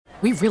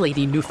we really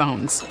need new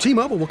phones.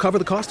 T-Mobile will cover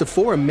the cost of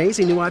 4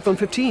 amazing new iPhone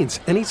 15s,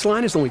 and each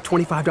line is only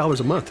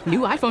 $25 a month. New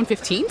iPhone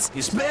 15s?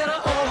 It's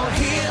better over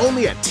here.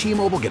 Only at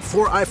T-Mobile, get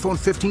 4 iPhone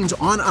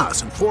 15s on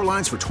us and 4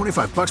 lines for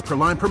 $25 per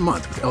line per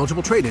month with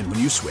eligible trade-in when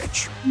you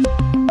switch.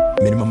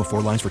 Minimum of 4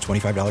 lines for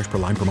 $25 per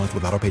line per month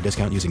with autopay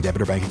discount using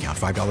debit or bank account.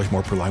 $5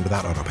 more per line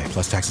without autopay,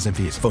 plus taxes and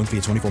fees. Phone fee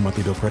at 24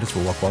 monthly bill credits for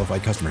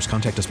well-qualified customers.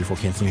 Contact us before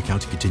canceling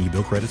account to continue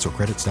bill credits or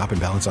credit stop and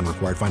balance on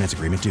required finance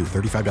agreement due.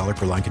 $35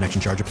 per line connection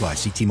charge applies.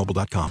 See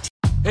T-Mobile.com.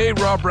 Hey,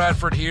 Rob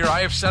Bradford here. I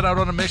have set out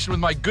on a mission with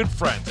my good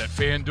friends at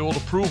FanDuel to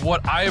prove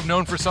what I have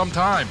known for some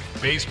time.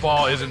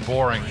 Baseball isn't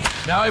boring.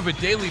 Now I have a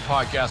daily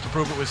podcast to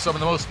prove it with some of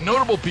the most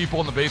notable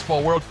people in the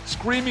baseball world,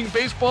 screaming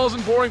baseball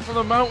isn't boring from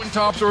the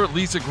mountaintops, or at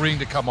least agreeing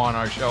to come on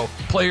our show.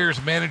 Players,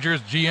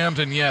 managers, GMs,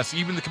 and yes,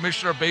 even the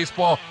commissioner of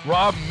baseball,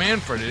 Rob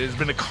Manfred. It has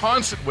been a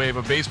constant wave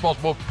of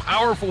baseball's most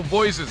powerful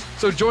voices.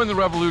 So join the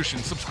revolution.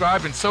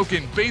 Subscribe and soak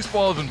in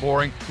Baseball Isn't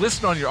Boring.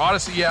 Listen on your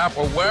Odyssey app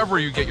or wherever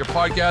you get your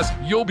podcast.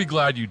 You'll be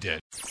glad you did.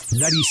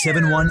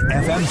 97.1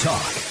 FM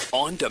Talk.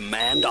 On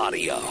demand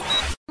audio.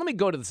 Let me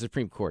go to the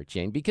Supreme Court,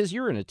 Jane, because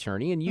you're an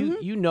attorney and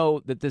you know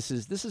that this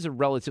is a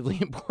relatively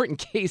important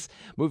case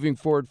moving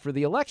forward for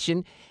the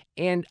election.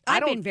 And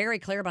I've been very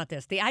clear about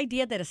this. The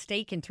idea that a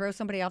state can throw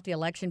somebody off the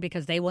election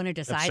because they want to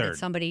decide that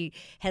somebody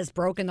has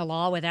broken the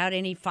law without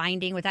any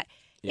finding,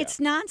 it's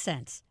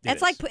nonsense.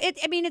 It's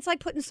like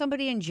putting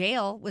somebody in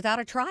jail without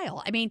a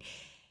trial. I mean,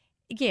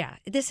 yeah,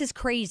 this is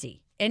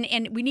crazy.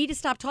 And we need to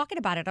stop talking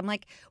about it. I'm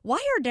like, why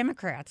are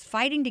Democrats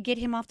fighting to get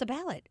him off the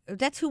ballot?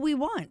 That's who we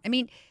want. I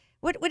mean,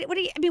 what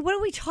are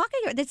we talking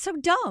about? That's so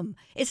dumb.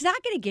 It's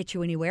not going to get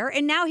you anywhere.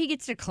 And now he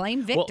gets to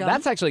claim victim. Well,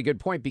 that's actually a good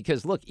point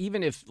because, look,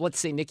 even if, let's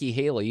say Nikki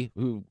Haley,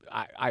 who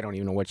I don't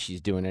even know what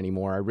she's doing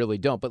anymore, I really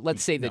don't, but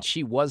let's say that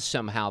she was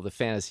somehow the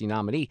fantasy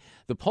nominee,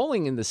 the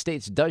polling in the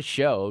states does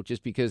show,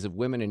 just because of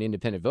women and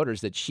independent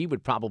voters, that she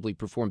would probably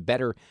perform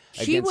better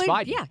against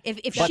Biden. Yeah,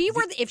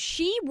 if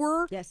she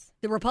were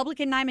the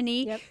Republican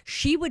nominee,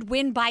 she would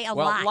win by a lot.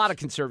 Well, a lot of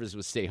conservatives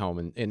would stay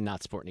home and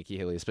not support Nikki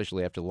Haley,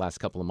 especially after the last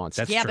couple of months.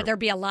 That's true. But there'd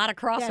be a lot of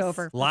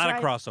crossover. A lot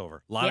of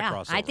crossover.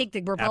 I think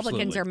the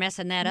Republicans are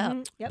messing that up.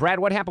 Yep. Brad,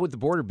 what happened with the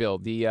border bill?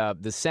 The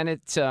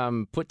Senate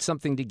put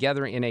something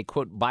together in a,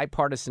 quote,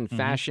 bipartisan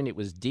fashion. It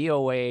was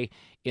DOA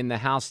in the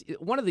House.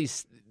 One of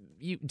these,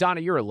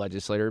 Donna, you're a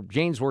legislator.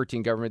 Jane's worked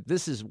in government.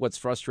 This is what's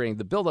frustrating.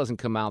 The bill doesn't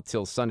come out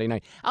till Sunday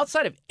night.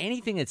 Outside of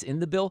anything that's in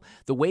the bill,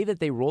 the way that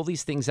they roll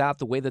these things out,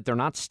 the way that they're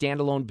not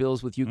standalone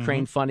bills with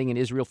Ukraine funding and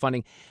Israel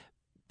funding,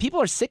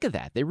 people are sick of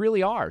that. They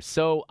really are.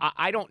 So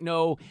I don't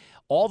know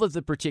all of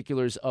the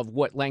particulars of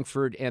what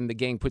Langford and the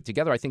gang put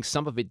together. I think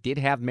some of it did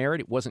have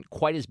merit. It wasn't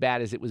quite as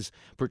bad as it was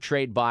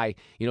portrayed by,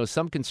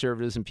 some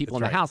conservatives and people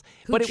in the House.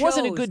 But it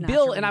wasn't a good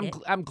bill, and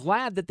I'm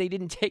glad that they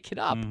didn't take it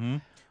up.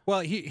 Well,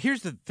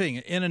 here's the thing.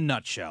 In a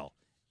nutshell,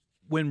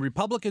 when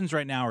Republicans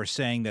right now are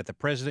saying that the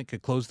president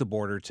could close the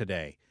border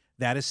today,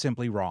 that is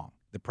simply wrong.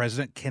 The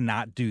president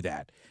cannot do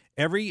that.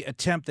 Every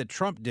attempt that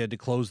Trump did to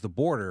close the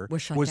border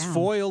was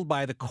foiled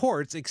by the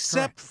courts,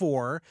 except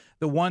for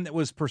the one that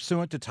was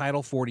pursuant to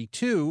Title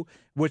 42,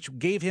 which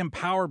gave him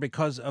power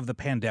because of the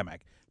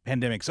pandemic.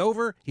 Pandemic's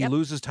over. He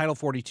loses Title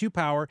 42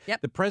 power.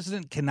 The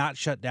president cannot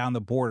shut down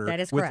the border. That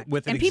is correct.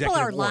 With an and people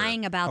are order.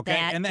 lying about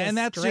that. And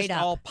that's just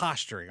up. all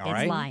posturing. All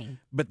right. It's lying.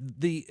 But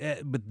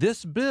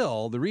this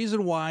bill, the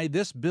reason why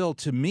this bill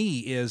to me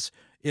is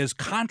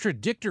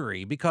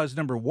contradictory because,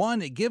 number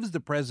one, it gives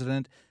the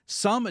president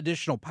some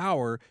additional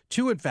power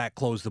to, in fact,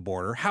 close the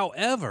border.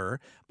 However,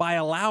 by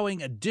allowing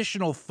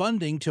additional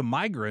funding to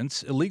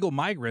migrants, illegal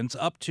migrants,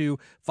 up to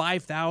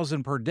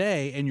 $5,000 per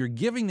day, and you're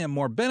giving them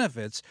more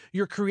benefits,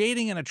 you're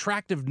creating an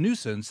attractive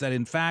nuisance that,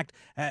 in fact,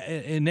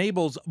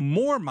 enables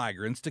more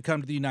migrants to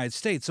come to the United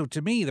States. So,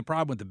 to me, the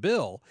problem with the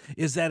bill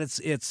is that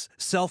it's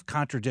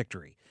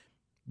self-contradictory.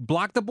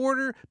 Block the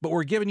border, but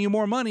we're giving you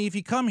more money if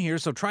you come here,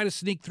 so try to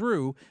sneak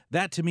through.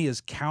 That, to me, is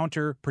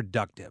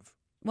counterproductive.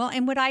 Well,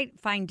 and what I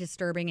find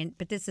disturbing,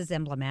 but this is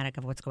emblematic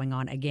of what's going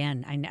on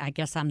again, I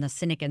guess I'm the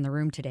cynic in the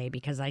room today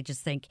because I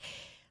just think,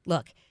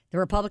 look, the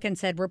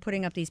Republicans said we're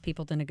putting up these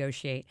people to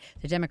negotiate.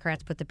 The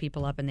Democrats put the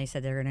people up and they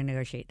said they're going to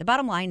negotiate. The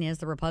bottom line is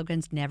the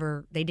Republicans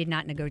did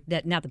not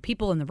negotiate. Now, the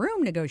people in the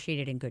room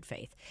negotiated in good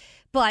faith,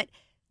 but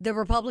the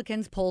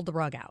Republicans pulled the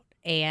rug out.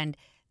 And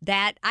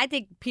that, I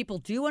think people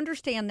do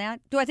understand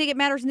that. Do I think it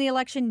matters in the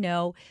election?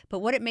 No. But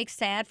what it makes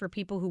sad for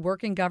people who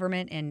work in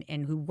government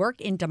and who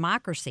work in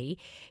democracy,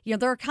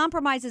 there are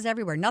compromises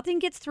everywhere. Nothing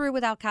gets through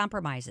without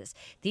compromises.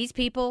 These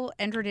people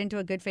entered into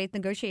a good faith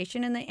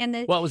negotiation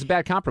Well, it was a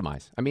bad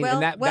compromise. I mean,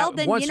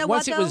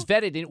 once it was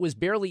vetted, it was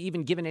barely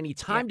even given any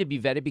time to be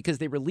vetted because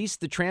they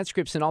released the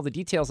transcripts and all the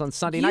details on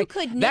Sunday night. You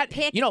could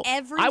nitpick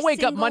every I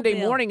wake up Monday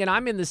bill. morning and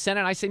I'm in the Senate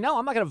and I say, no,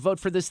 I'm not going to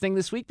vote for this thing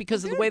this week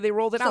because of the way they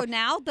rolled it out. So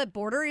now the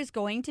border is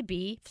going to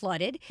be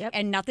flooded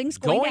and nothing's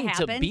going to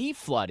happen. To be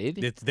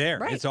flooded. It's there.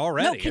 Right. It's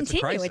already. No,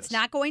 continue. It's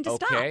not going to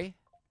stop.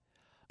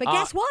 But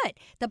guess what?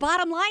 The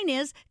bottom line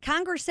is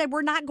Congress said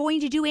we're not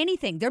going to do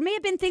anything. There may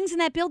have been things in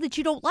that bill that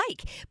you don't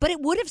like, but it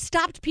would have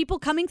stopped people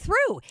coming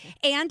through.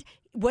 And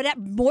more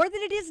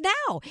than it is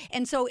now.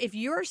 And so if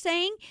you're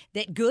saying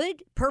that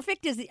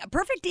perfect is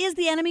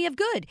the enemy of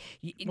good.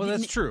 Well,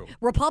 that's true.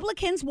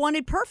 Republicans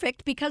wanted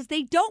perfect because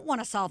they don't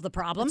want to solve the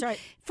problem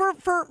for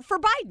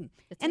Biden.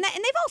 And they've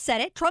all said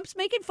it. Trump's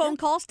making phone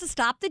calls to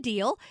stop the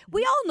deal.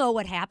 We all know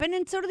what happened,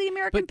 and so do the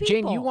American people.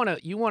 Jane, you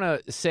want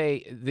to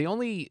say the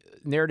only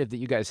narrative that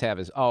you guys have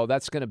is,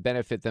 that's going to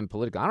benefit them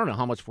politically. I don't know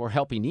how much more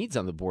help he needs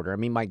on the border. I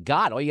mean, my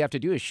God, all you have to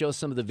do is show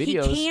some of the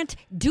videos. He can't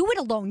do it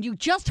alone. You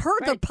just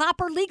heard the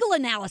proper legal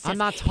analysis. I'm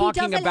not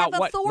talking about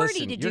what.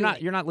 Listen,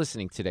 you're not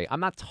listening today. I'm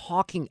not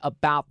talking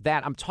about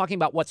that. I'm talking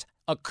about what's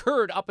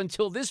occurred up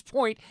until this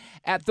point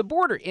at the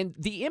border. And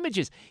the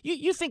images,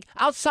 you think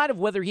outside of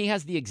whether he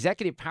has the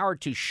executive power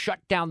to shut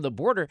down the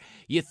border,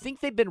 you think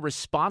they've been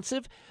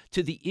responsive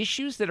to the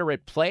issues that are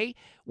at play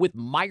with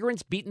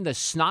migrants beating the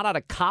snot out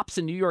of cops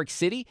in New York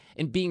City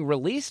and being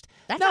released?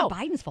 That's not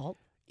Biden's fault.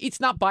 It's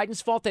not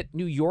Biden's fault that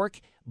New York,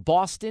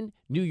 Boston,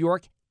 New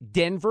York,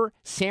 Denver,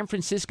 San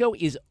Francisco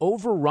is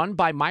overrun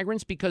by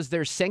migrants because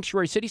they're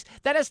sanctuary cities.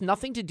 That has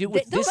nothing to do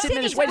with this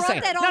administration. Wait a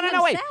second.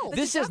 No, wait.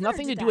 This has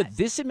nothing to do with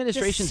this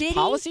administration's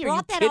policy. Are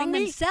you kidding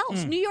me?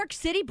 Themselves. New York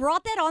City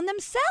brought that on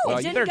themselves.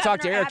 Well, you better talk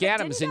to Eric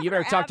Adams and you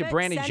better talk to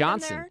Brandon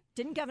Johnson.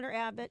 Didn't Governor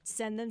Abbott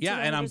send them to Yeah,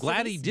 and I'm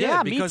glad he did.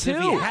 Yeah, because me too.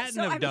 if he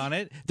hadn't have done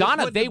it,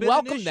 Donna, they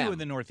welcomed them in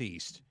the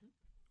Northeast.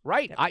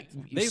 Right.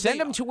 You send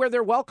them to where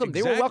they're welcome.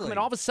 Exactly. They were welcome, and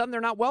all of a sudden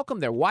they're not welcome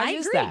there. Why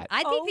is agree. that?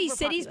 I think these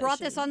cities brought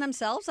this on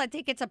themselves. I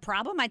think it's a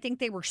problem. I think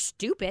they were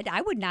stupid.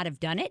 I would not have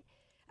done it.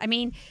 I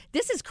mean,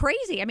 this is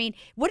crazy. I mean,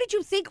 what did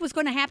you think was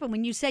going to happen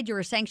when you said you're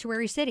a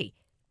sanctuary city?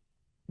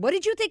 What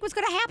did you think was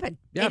going to happen?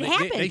 Yeah, it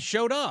happened. They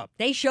showed up.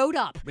 They showed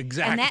up.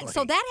 Exactly. And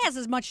so that has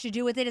as much to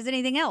do with it as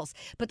anything else.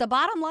 But the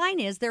bottom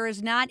line is there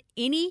is not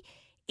any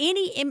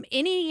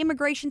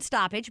immigration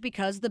stoppage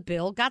because the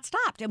bill got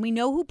stopped. And we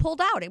know who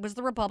pulled out. It was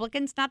the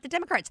Republicans, not the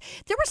Democrats.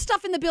 There was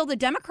stuff in the bill the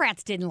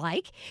Democrats didn't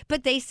like,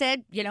 but they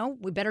said,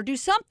 we better do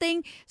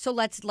something. So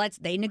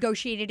they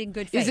negotiated in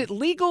good faith. Is it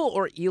legal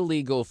or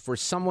illegal for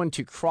someone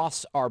to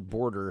cross our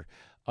border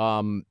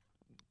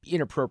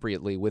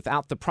inappropriately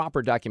without the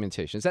proper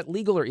documentation? Is that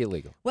legal or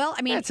illegal? Well,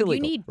 I mean, illegal,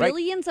 you need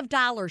billions of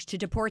dollars to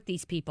deport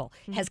these people.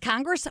 Has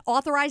Congress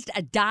authorized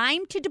a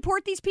dime to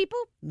deport these people?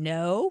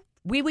 No.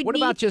 What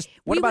about just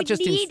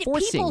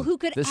enforcing who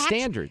could the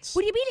standards?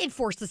 What do you mean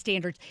enforce the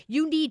standards?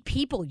 You need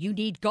people. You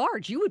need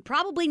guards. You would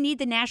probably need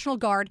the National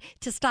Guard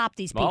to stop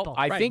these people. Well,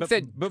 I think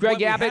that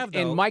Greg Abbott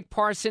and Mike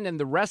Parson and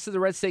the rest of the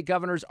red state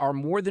governors are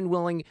more than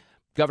willing.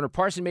 Governor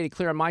Parson made it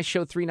clear on my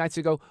show 3 nights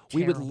ago,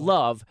 we would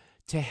love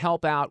to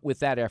help out with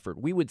that effort.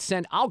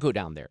 I'll go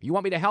down there. You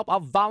want me to help? I'll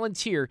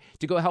volunteer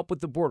to go help with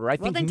the border. I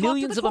think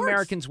millions of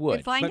Americans would.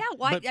 And find out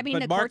why.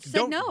 The Mark, courts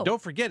said no.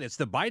 Don't forget, it's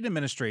the Biden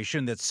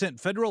administration that sent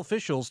federal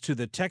officials to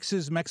the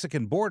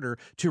Texas-Mexican border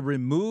to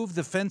remove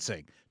the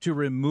fencing, to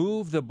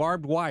remove the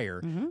barbed wire.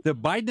 Mm-hmm. The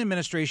Biden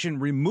administration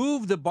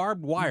removed the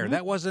barbed wire. Mm-hmm.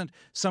 That wasn't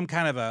some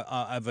kind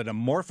of an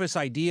amorphous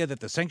idea that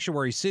the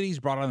sanctuary cities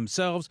brought on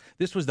themselves.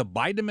 This was the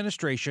Biden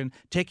administration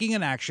taking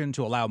an action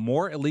to allow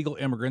more illegal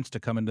immigrants to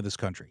come into this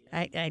country.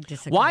 I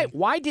disagree.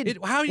 Why did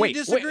how do you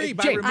disagree?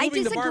 By Jane,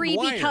 removing the barbed wire? I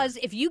disagree because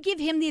if you give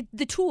him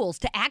the tools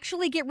to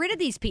actually get rid of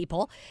these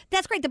people,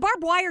 that's great. The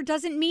barbed wire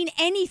doesn't mean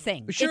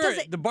anything. Sure,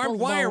 the barbed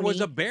wire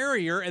was a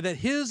barrier that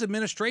his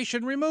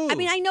administration removed. I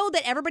mean, I know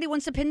that everybody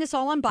wants to pin this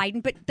all on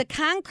Biden, but the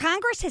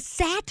Congress has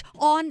sat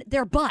on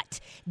their butt.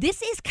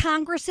 This is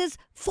Congress's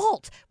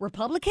fault.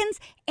 Republicans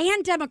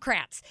and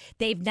Democrats.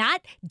 They've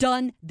not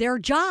done their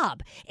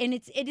job. And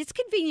it is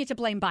convenient to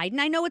blame Biden.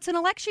 I know it's an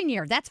election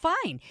year. That's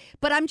fine.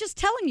 But I'm just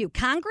telling you,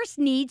 Congress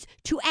needs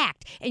to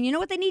act. And you know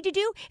what they need to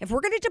do? If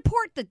we're going to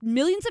deport the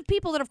millions of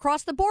people that have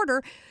crossed the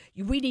border,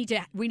 we need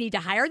to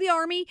hire the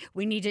Army.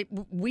 We need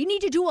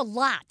to do a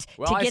lot to get that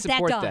done. I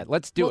support that.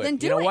 Let's do it. Then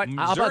do you know it. what?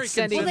 How about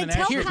sending? Well, then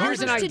tell Congress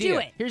to do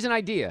it. Here's an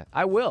idea.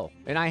 I will,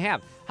 and I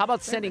have. How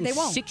about sending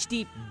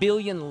 $60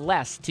 billion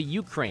less to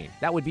Ukraine?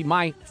 That would be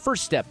my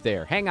first step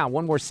there. Hang on,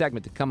 one more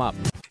segment to come up.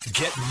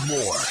 Get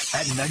more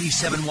at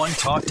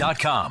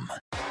 971talk.com.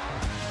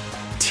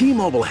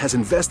 T-Mobile has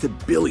invested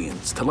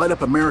billions to light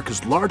up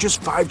America's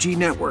largest 5G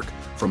network,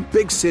 from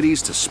big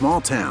cities to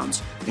small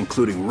towns,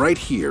 including right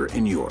here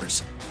in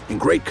yours. And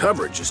great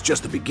coverage is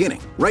just the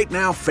beginning. Right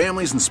now,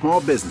 families and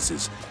small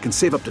businesses can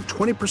save up to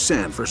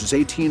 20% versus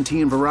AT&T and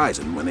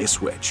Verizon when they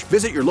switch.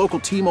 Visit your local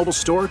T-Mobile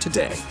store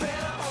today.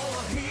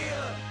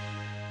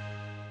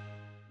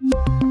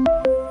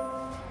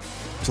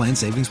 Plan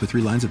savings with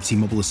 3 lines of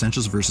T-Mobile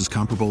Essentials versus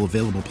comparable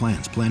available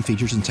plans. Plan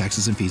features and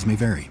taxes and fees may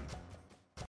vary.